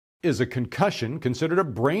Is a concussion considered a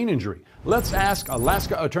brain injury? Let's ask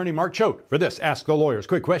Alaska attorney Mark Choate for this Ask the Lawyers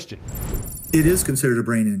quick question. It is considered a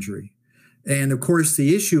brain injury. And of course,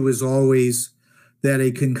 the issue is always that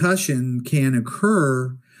a concussion can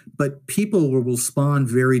occur, but people will respond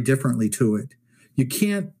very differently to it. You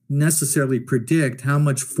can't necessarily predict how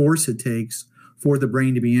much force it takes for the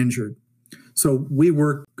brain to be injured. So we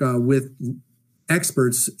work with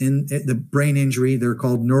experts in the brain injury. They're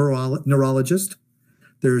called neurologists.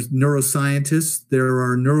 There's neuroscientists. There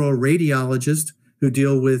are neuroradiologists who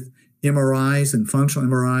deal with MRIs and functional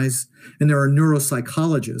MRIs. And there are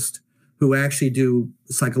neuropsychologists who actually do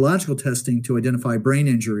psychological testing to identify brain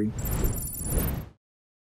injury.